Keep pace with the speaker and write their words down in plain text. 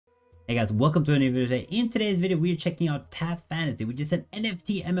Hey guys, welcome to a new video today. In today's video, we are checking out Tap Fantasy, which is an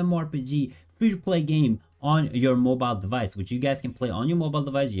NFT MMORPG free-to-play game on your mobile device, which you guys can play on your mobile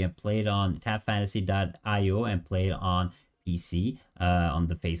device. You can play it on tapfantasy.io and play it on PC on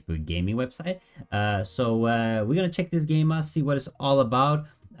the Facebook gaming website. We're gonna check this game out, see what it's all about.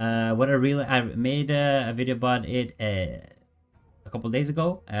 I made a video about it a couple days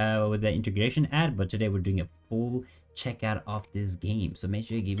ago with the integration ad, but today we're doing a full checkout of this game. So make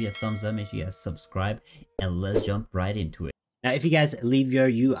sure you give it a thumbs up, make sure you guys subscribe, and let's jump right into it. Now, if you guys leave your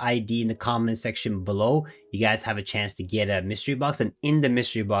UID in the comment section below, you guys have a chance to get a mystery box, and in the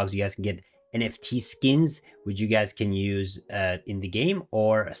mystery box, you guys can get NFT skins, which you guys can use in the game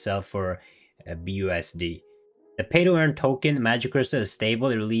or sell for BUSD. The pay-to-earn token Magic Crystal is stable.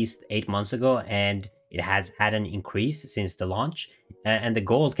 It released 8 months ago, and it has had an increase since the launch. And the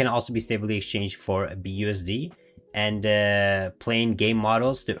gold can also be stably exchanged for BUSD and plain game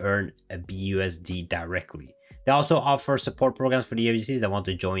models to earn a BUSD directly. They also offer support programs for the agencies that want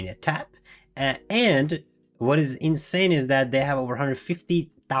to join a TAP. And what is insane is that they have over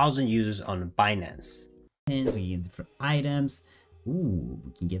 150,000 users on Binance. And we get different items. Ooh,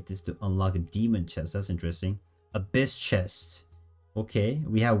 we can get this to unlock a demon chest. That's interesting. Abyss chest. Okay,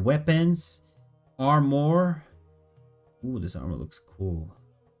 we have weapons, armor. Ooh, this armor looks cool.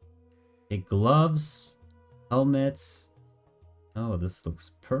 Okay, gloves, helmets. Oh, this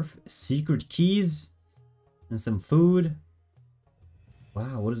looks perfect. Secret keys and some food.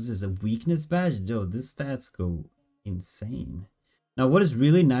 Wow, what is this? A weakness badge? Yo, this stats go insane. Now, what is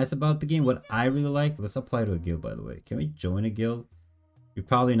really nice about the game, what I really like, let's apply to a guild, by the way. Can we join a guild? You're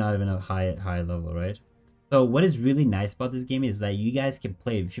probably not even a high level, right? So what is really nice about this game is that you guys can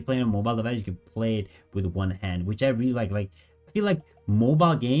play, if you're playing on a mobile device, you can play it with one hand, which I really like. Like, I feel like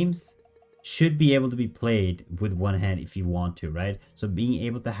mobile games should be able to be played with one hand if you want to, right? So being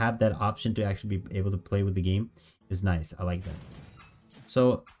able to have that option to actually be able to play with the game is nice. I like that.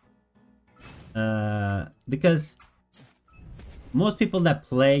 So because most people that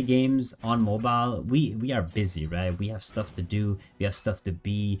play games on mobile, we are busy, right? We have stuff to do, we have stuff to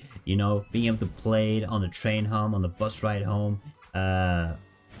be, you know, being able to play it on the train home, on the bus ride home,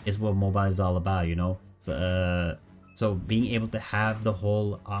 is what mobile is all about, you know? So being able to have the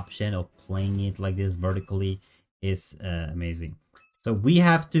whole option of playing it like this vertically is amazing. So we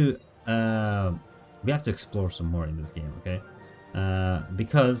have to explore some more in this game, okay?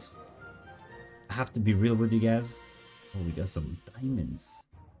 Because I have to be real with you guys. Oh, we got some diamonds.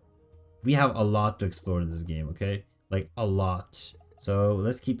 We have a lot to explore in this game, okay? Like a lot. So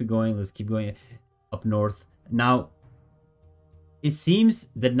let's keep it going. Let's keep going up north. Now, it seems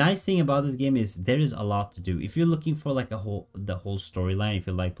the nice thing about this game is there is a lot to do. If you're looking for like the whole storyline, if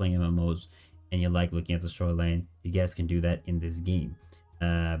you like playing MMOs and you like looking at the storyline, you guys can do that in this game.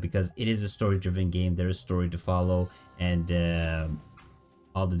 Because it is a story-driven game. There is story to follow, and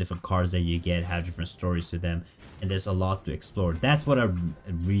all the different cards that you get have different stories to them, and there's a lot to explore. That's what I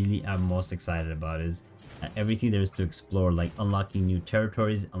really am most excited about, is everything there is to explore, like unlocking new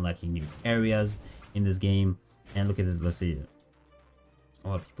territories, unlocking new areas in this game. And look at this, let's see, a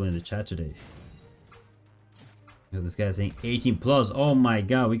lot of people in the chat today. This guy's saying 18 plus. Oh my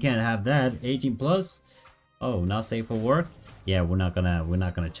god, we can't have that. 18 plus. Oh, not safe for work. Yeah, we're not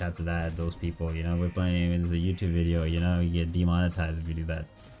gonna chat to those people, you know. We're playing, this is a YouTube video, you know. You get demonetized if you do that.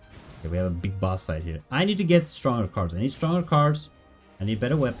 Okay, we have a big boss fight here. I need to get stronger cards. I need stronger cards. I need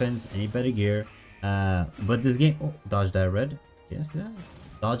better weapons. I need better gear. But this game, oh, dodge that red. Yes, yeah.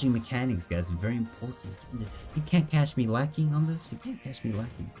 Dodging mechanics, guys, is very important. You can't catch me lacking on this. You can't catch me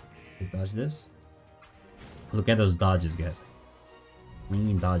lacking. Okay, dodge this. Look at those dodges, guys.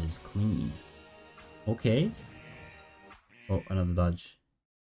 Clean dodges, clean. Okay. Oh, another dodge.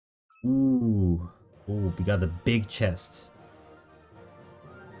 Ooh. Oh, we got the big chest.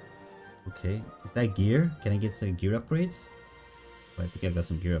 Okay. Is that gear? Can I get some gear upgrades? Oh, I think I got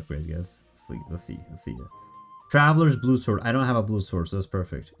some gear upgrades, guys. Let's see. Traveler's blue sword. I don't have a blue sword, so that's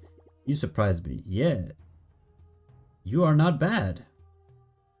perfect. You surprised me. Yeah. You are not bad.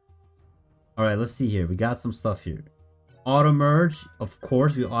 Alright, let's see here. We got some stuff here. Auto merge. Of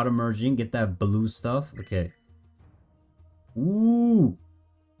course, we auto merging. Get that blue stuff. Okay. Ooh.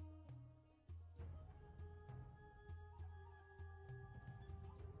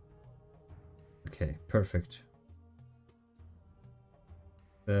 Okay, perfect.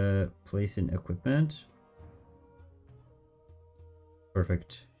 Place in equipment.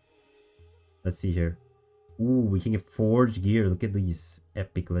 Perfect. Let's see here. Ooh, we can get forged gear. Look at these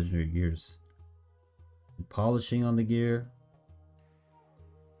epic legendary gears. Polishing on the gear.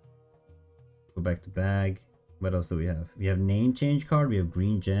 Go back to bag. What else do we have? We have name change card. We have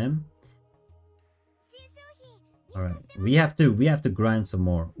green gem. All right, we have to grind some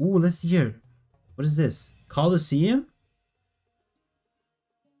more. Ooh, let's see here. What is this? Coliseum?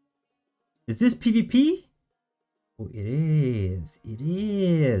 Is this PvP? Oh, it is. It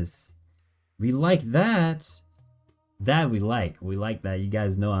is. We like that. That we like. We like that. You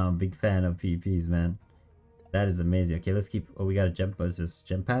guys know I'm a big fan of PvPs, man. That is amazing. Okay, let's keep. Oh, we got a gem. What is this?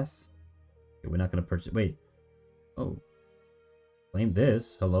 Gem pass? Okay, we're not gonna purchase. Wait. Oh. Claim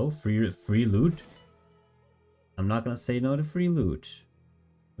this. Hello, free loot. I'm not gonna say no to free loot.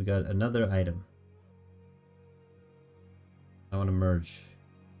 We got another item. I want to merge.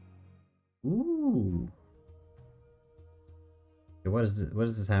 Ooh. Okay, what is this? What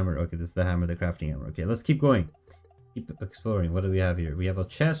is this hammer? Okay, this is the hammer, the crafting hammer. Okay, let's keep going. Keep exploring. What do we have here? We have a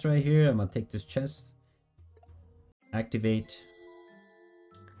chest right here. I'm gonna take this chest. Activate.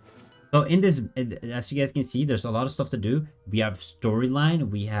 So in this, as you guys can see, there's a lot of stuff to do. We have storyline,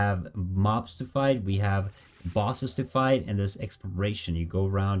 we have mobs to fight, we have bosses to fight, and there's exploration. You go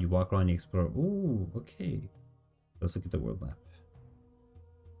around, you walk around, you explore. Ooh, okay. Let's look at the world map.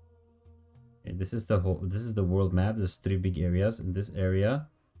 Okay, this is the world map. There's 3 big areas. In this area,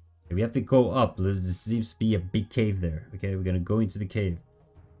 okay, we have to go up. There seems to be a big cave there. Okay, we're gonna go into the cave.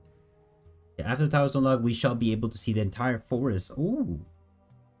 Okay, after the towers unlocked, we shall be able to see the entire forest. Ooh.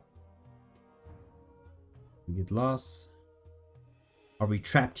 We get lost. Are we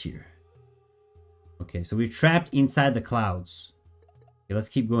trapped here? Okay, so we're trapped inside the clouds. Okay, let's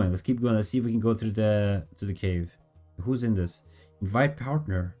keep going. Let's keep going. Let's see if we can go through the cave. Who's in this? Invite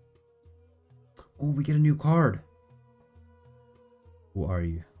partner. Oh, we get a new card. Who are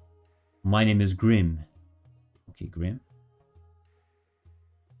you? My name is Grim. Okay, Grim.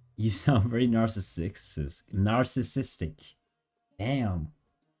 You sound very narcissistic. Damn.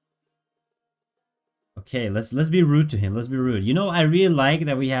 Okay, let's be rude to him. Let's be rude. You know, I really like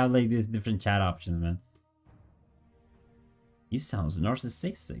that we have like these different chat options, man. You sound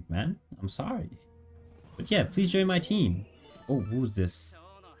narcissistic, man. I'm sorry. But yeah, please join my team. Oh, who's this?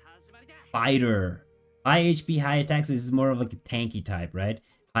 Fighter. High HP, high attack. So this is more of like a tanky type, right?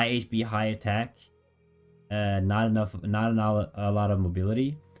 High HP, high attack. Not a lot of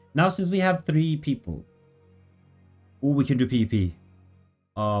mobility. Now since we have 3 people. Oh, we can do PvP.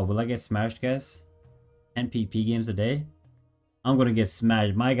 Oh, will I get smashed, guys? 10 PvP games a day? I'm gonna get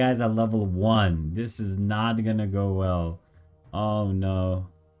smashed. My guys are level 1. This is not gonna go well. Oh no.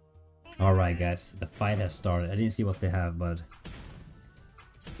 Alright guys, the fight has started. I didn't see what they have, but...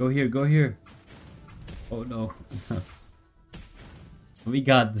 Go here, go here. Oh no. We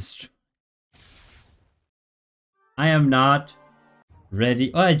got this. I am not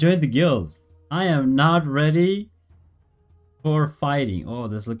ready. Oh, I joined the guild. I am not ready for fighting. Oh,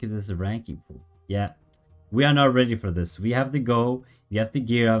 let's look at this ranking pool. Yeah. We are not ready for this. We have to go. We have to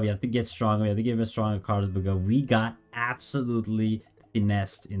gear up. We have to get stronger. We have to give us stronger cards because we got absolutely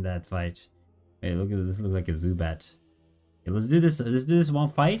finessed in that fight. Hey, look at this. This looks like a Zubat. Okay, let's do this. Let's do this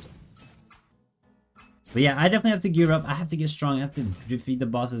one fight. But yeah, I definitely have to gear up. I have to get strong. I have to defeat the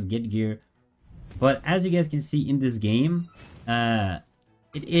bosses, get gear. But as you guys can see in this game, it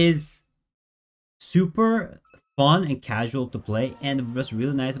is super fun and casual to play, and what's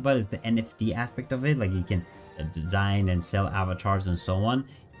really nice about it is the NFT aspect of it. Like you can design and sell avatars and so on.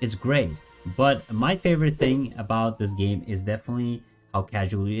 It's great, but my favorite thing about this game is definitely how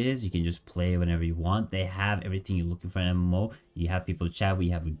casual it is. You can just play whenever you want. They have everything you're looking for in an MMO. You have people chat, we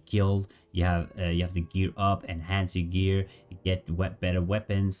have a guild, you have to gear up, enhance your gear, get better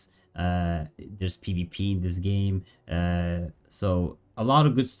weapons. There's PvP in this game, so a lot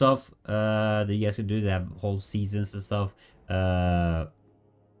of good stuff that you guys can do. They have whole seasons and stuff where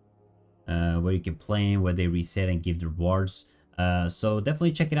you can play, where they reset and give the rewards. So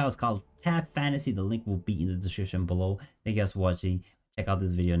definitely check it out. It's called Tap Fantasy. The link will be in the description below. Thank you guys for watching. Check out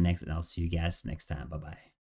this video next, and I'll see you guys next time. Bye bye.